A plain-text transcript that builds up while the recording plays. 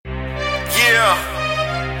Yeah.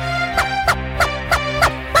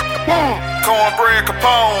 Kornbread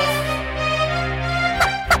Capone.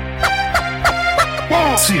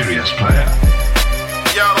 Serious player.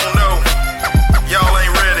 Y'all don't know. Y'all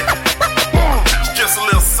ain't ready. It's just a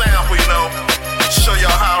little sample, you know. Show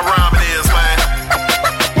y'all how rhyming is, man.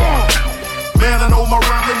 Man, I know my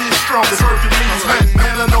rhyming is strong as Hercules.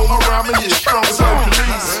 Man, I know my rhyming is strong as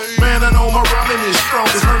Hercules. Man, I know my rhyming is strong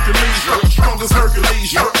as Hercules. Strong as Hercules.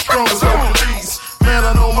 Strong as Hercules. Man,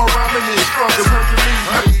 I know my rhyming is strong as Hercules.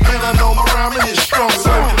 Man, I know my rhyming is strong as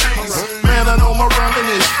Hercules. Man, I know my rhyming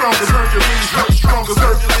is strong as Hercules. Strong as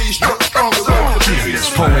Hercules. Strong as Hercules.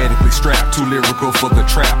 Poetically strapped, too lyrical for the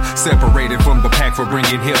trap. Separated from the pack for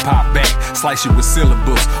bringing hip-hop back. Slice you with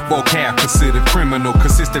syllables, vocab considered criminal.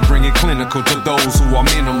 Consistent, bringing clinical to those who are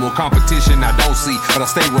minimal. Competition I don't see, but I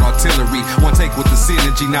stay with artillery. One take with the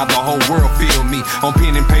synergy, now the whole world feel me. On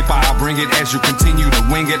pen and paper I bring it as you continue to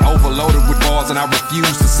wing it. Overloaded with bars and I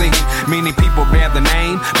refuse to sing it. Many people bear the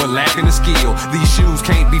name, but lacking the skill. These shoes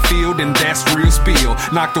can't be filled and that's real spill.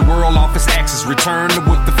 Knock the world off its axis, return to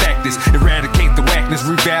what the fact is. Eradicate the whackness,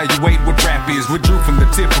 reevaluate what rap is. Withdrew from the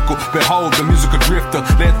typical, behold the musical drifter.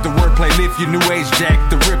 Let the wordplay lift you, new age Jack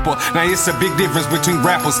the Ripper. Now it's a big difference between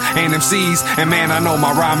rappers and MCs. And man, I know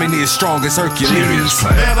my rhyming is strong as Hercules.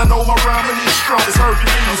 Man, I know my rhyming is strong as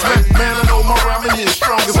Hercules. Man, I know my rhyming is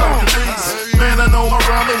strong as Hercules. Man, I know my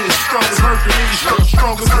rhyming is strong as Hercules.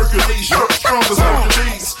 Strong as Hercules. Strong as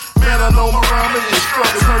Hercules. Man, I know my rhyming is strong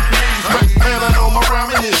as Hercules. Man, I know my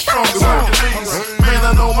rhyming is strong as Hercules. Man,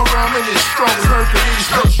 I know my rhyming is strong as Hercules.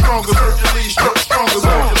 Strong as Hercules. Strong as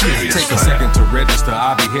Hercules. Take a second to register,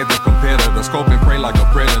 I behead the competitor. Scope and pray like a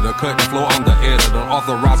predator. Cut and flow, I'm the editor.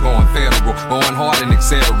 Authorized going federal, going hard and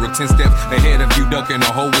etc. 10 steps ahead of you, ducking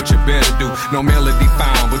a hole, what you better do. No melody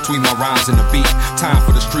found between my rhymes and the beat. Time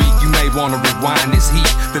for the street, you may wanna rewind this heat.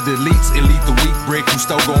 The deletes, elite, the weak break, you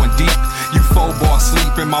still going deep. You 4 bars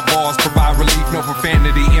sleep and my bars provide relief. No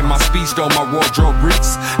profanity in my speech, though my wardrobe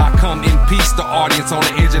reeks. I come in peace, the audience on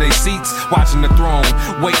the edge of their seats, watching the throne,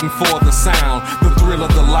 waiting for the sound. The thrill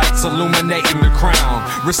of the lights illuminating the crown,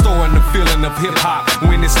 restoring the feeling of hip-hop.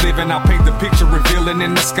 When it's living, I paint the picture, revealing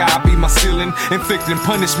in the sky be my ceiling, inflicting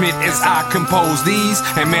punishment as I compose these.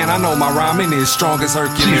 And man, I know my rhyming is strong as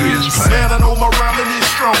Hercules. Man, I know my rhyming is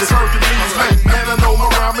strong as Hercules. Man, I know my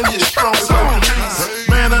rhyming is strong as Hercules.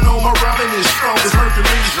 Man, I know my rhyming is strong as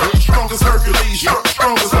Hercules. Strong as Hercules.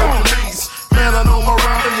 Strong as Hercules. Man, I know my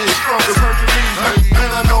rhyming is strong as Hercules.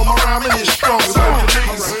 Man, I know my rhyming is strong as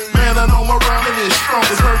Hercules. Man, I know my rhyming is strong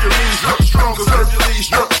as Hercules. Strong as Hercules.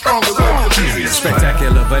 Strong as Hercules.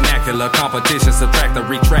 Spectacular vernacular competition, subtract or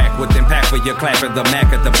retract with impact for your clapping the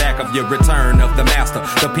Mac at the back of your return of the master.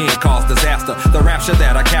 The pen caused disaster. The rapture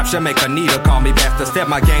that I capture make a needle call me bastard. Step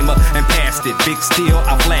my game up and passed it. Big steel,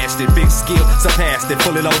 I flashed it. Big skill, surpassed it.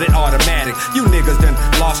 Fully loaded, automatic. You niggas done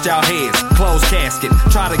lost y'all heads. Closed casket.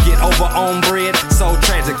 Try to get over on bread. So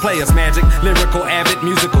tragic. Players magic. Lyrical avid.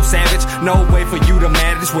 Musical savage. No way for you to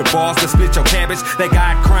manage with bars to split your cabbage. They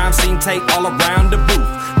got crime scene tape all around the booth.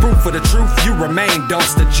 Proof for the truth, you remain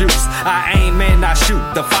dumpster juice. I aim and I shoot,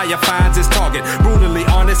 the fire finds its target. Brutally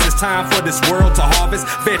honest, it's time for this world to harvest.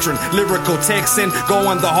 Veteran, lyrical Texan,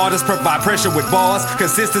 going the hardest. Provide pressure with bars,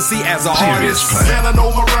 consistency as a artist. Man, I know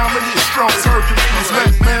my rhyming is strong as Hercules.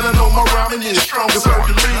 Man, I know my rhyming is strong as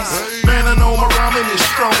Hercules. Man, I know my rhyming is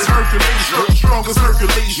strong as Hercules. Strong as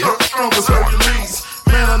Hercules. Strong as Hercules.